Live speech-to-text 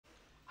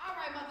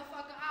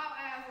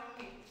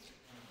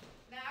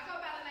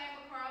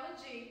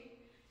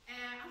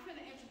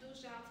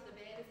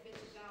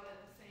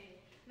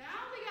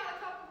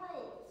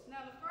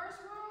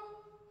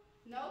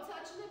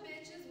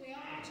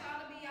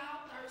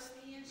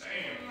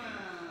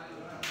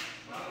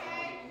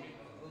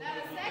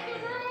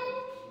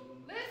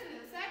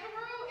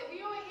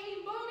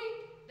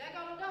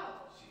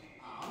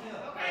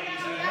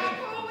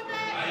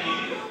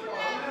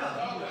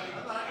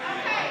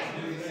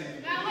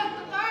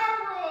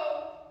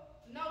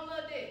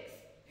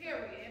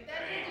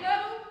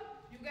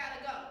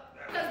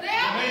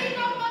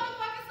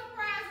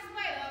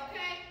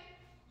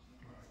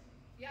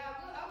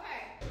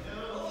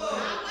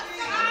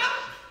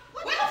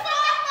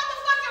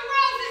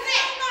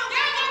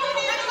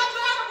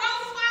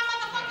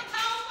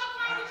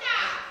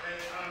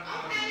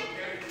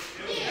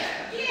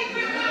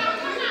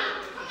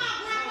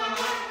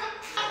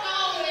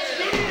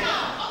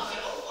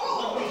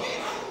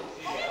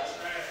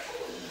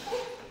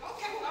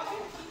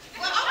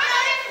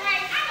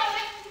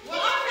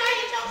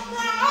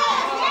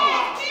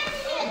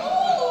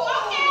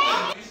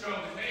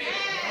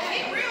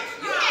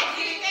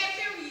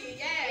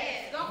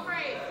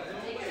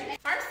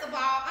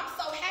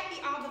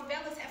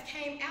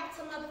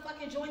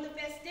join the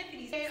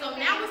festivities. So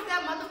now it's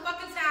that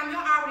motherfucking time.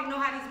 Y'all already know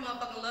how these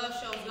motherfucking love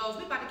shows goes.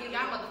 We about to give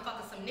y'all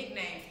motherfuckers some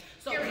nicknames.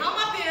 So come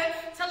up here,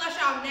 tell us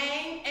y'all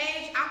name,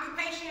 age,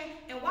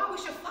 occupation, and why we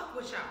should fuck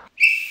with y'all.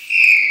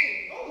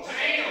 Oh,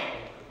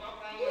 damn!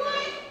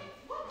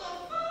 What the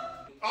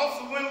fuck?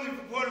 Officer Wembley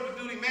reported for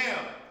duty,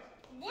 ma'am.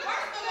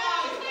 First of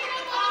all, you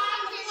can't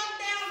fuck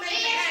down,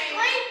 baby.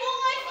 Straight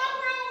boy, fuck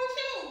wrong with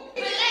you?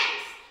 Relax.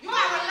 You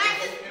gotta relax.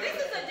 This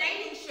is a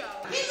dating show.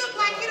 He look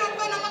like he don't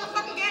play no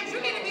motherfucking games. You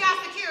need to be our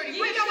security.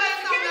 Bring your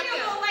ass on up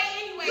here.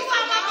 Anyway, You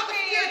are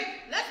motherfucking security.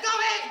 Let's go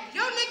ahead.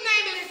 Your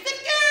nickname is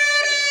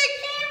security.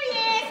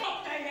 Period.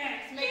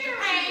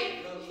 Period.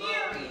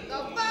 The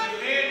fuck?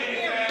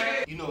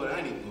 You know what? I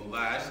ain't even gonna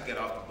lie. I just got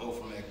off the boat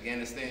from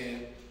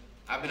Afghanistan.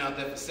 I've been out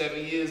there for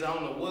 7 years. I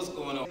don't know what's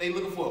going on. They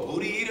looking for a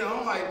booty eater.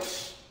 I'm like,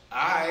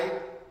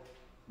 alright.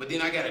 But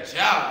then I got a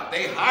job.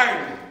 They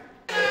hired me.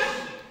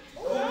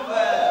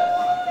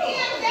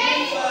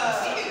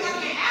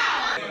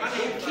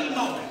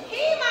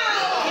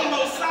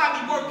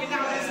 Working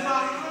out, that's my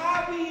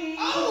hobby.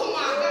 Oh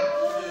my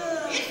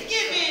God. It's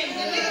giving.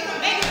 The nigga from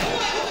Baby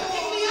Boy who can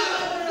pick me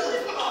up and do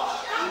this. Come on.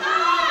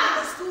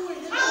 Let's do it.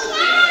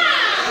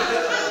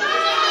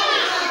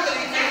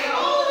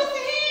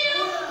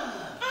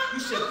 You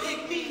should pick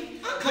me,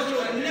 because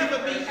you'll never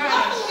be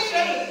out of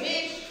shape,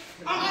 bitch.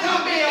 I'm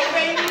dumbbell,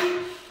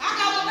 baby. I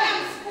got a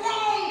damn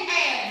strong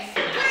ass.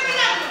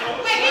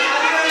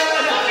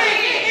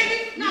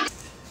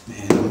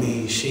 Man, I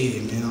mean,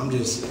 shit, man. I'm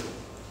just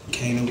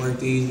came to work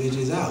these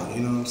bitches out.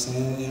 You know what I'm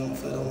saying? You know,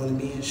 if I don't want to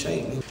be in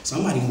shape, man.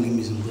 Somebody gonna give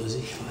me some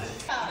pussy.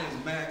 My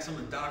name's Max. I'm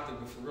a doctor,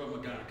 but for real, I'm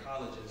a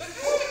gynecologist.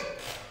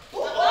 So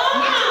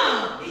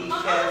you know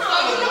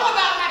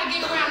about how to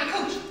get around the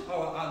coochie?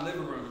 Oh, I live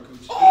around the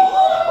coochie.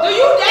 Do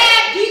you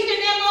dab deep in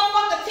that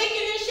motherfucker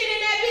ticking and shit in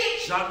that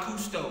bitch? Jacques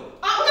Cousteau.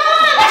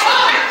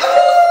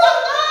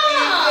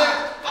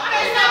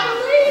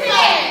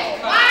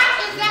 Why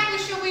exactly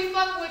should we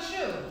fuck with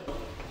you?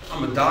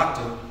 I'm a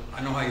doctor.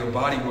 I know how your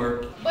body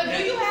works. But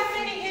do you have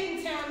any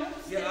hidden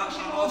talents? Yeah,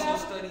 I also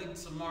studied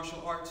some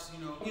martial arts,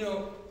 you know.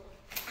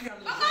 I got a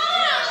little...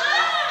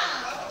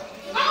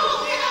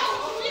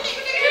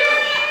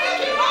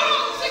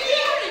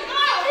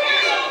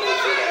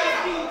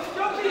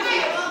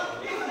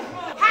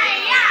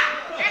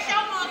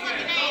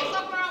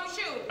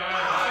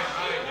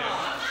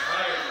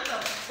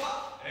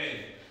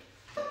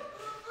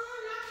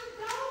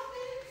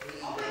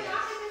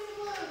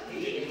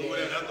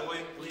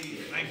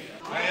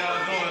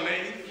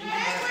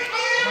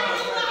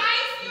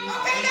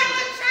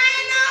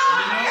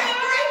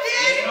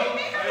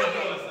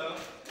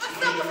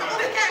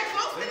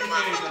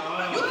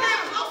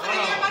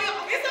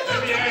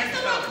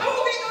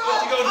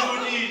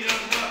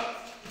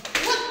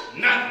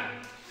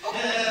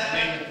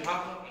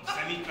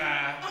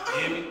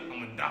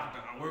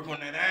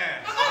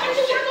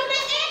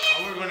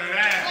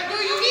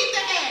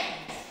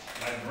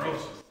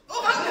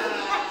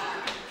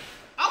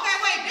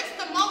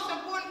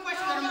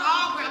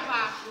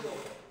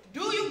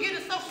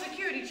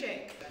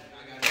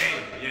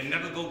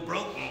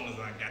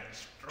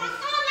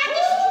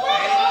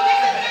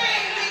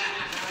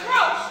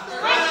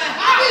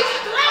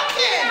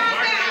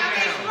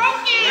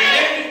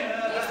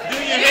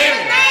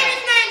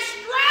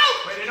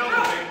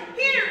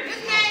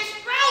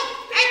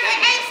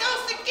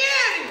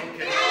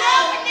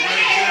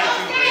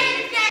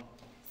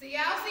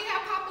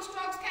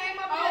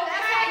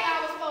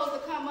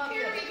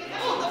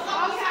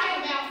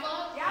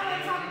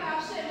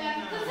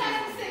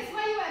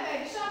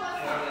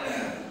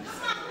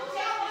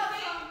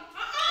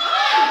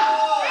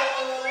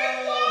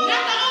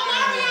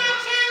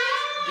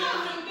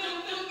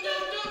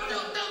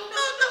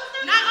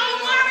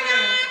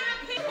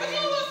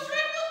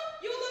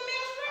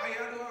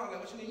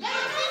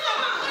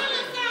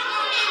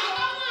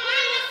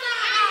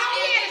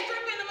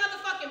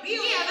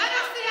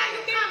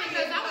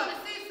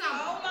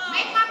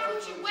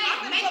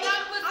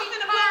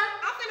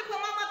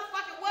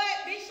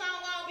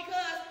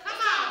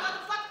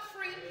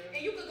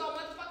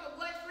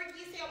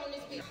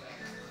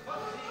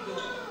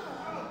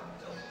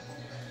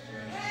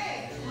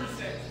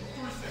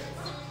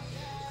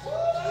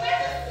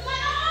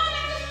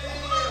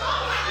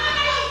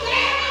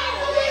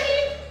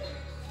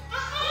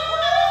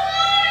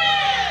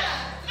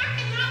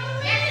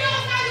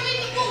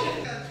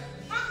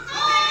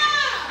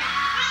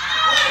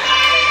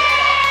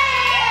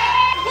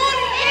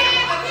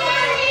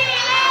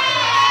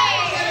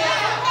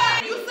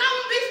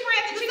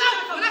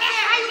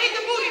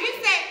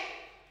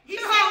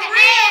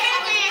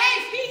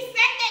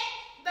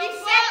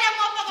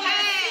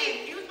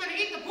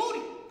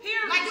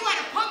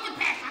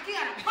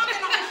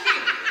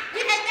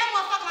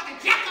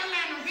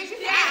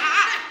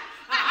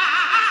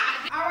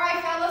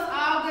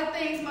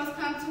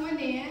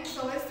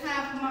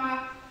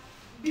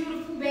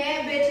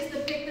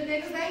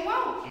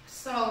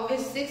 So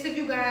it's 6 of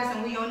you guys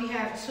and we only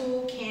have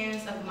 2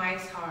 cans of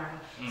Mike's Hard.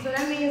 So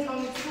that means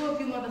only 2 of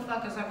you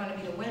motherfuckers are gonna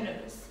be the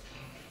winners.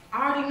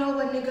 I already know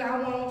what nigga I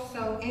want,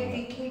 so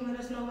Envi, can you let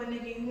us know what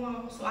nigga you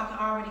want so I can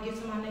already get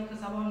to my nigga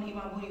because I want him to eat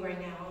my booty right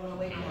now. I don't want to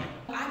wait long.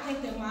 I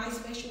think that my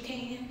special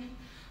can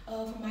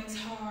of Mike's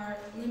Hard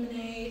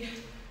Lemonade.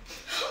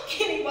 I'm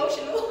getting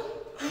emotional.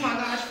 Oh my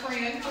gosh,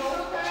 friend.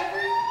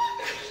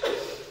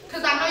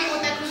 Because I know you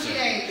want that coochie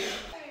egg.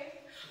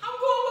 I'm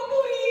going with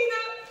Booty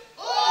Eater.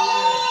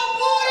 Oh,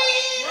 Booty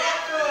Eater. What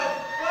the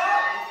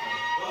fuck?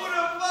 Who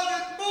the fuck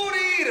is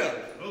Booty Eater?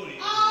 Booty.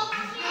 Oh,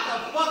 Get the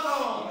fuck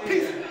on.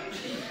 Peace.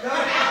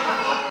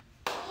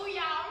 Oh,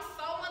 y'all, I'm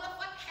so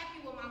motherfucking happy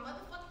with my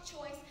motherfucking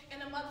choice.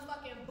 And the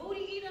motherfucking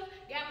Booty Eater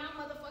got my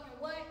motherfucking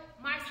what?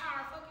 Mike's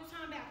Hard. Fuck you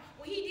talking about?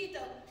 When he did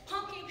the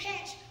pumpkin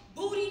patch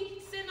booty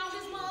sitting on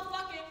his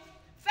motherfucking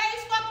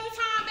face, fuck you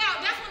talking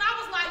about? That's when I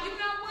was like, you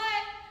know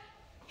what?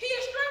 He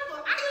a stripper.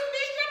 I used to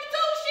be a stripper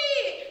too,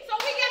 shit. So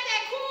he got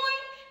that coin,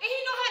 and he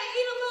know how to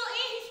eat a little,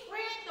 and he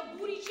spread the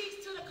booty cheeks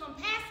to the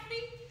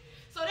capacity.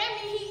 So that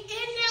means he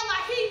in there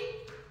like he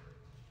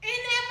in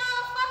that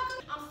motherfucker.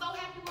 I'm so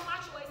happy with my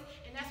choice,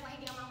 and that's why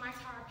he got my Mike's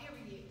Hard,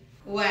 period.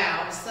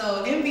 Wow,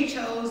 so Envi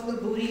chose the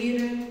Booty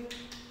Eater.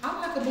 I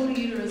like a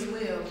Booty Eater as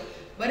well.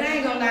 But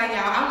I ain't gonna lie,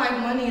 y'all. I like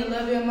money a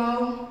little bit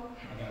more.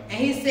 And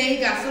he said he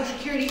got Social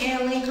Security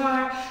and link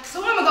card.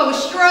 So I'm gonna go with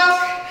Struck.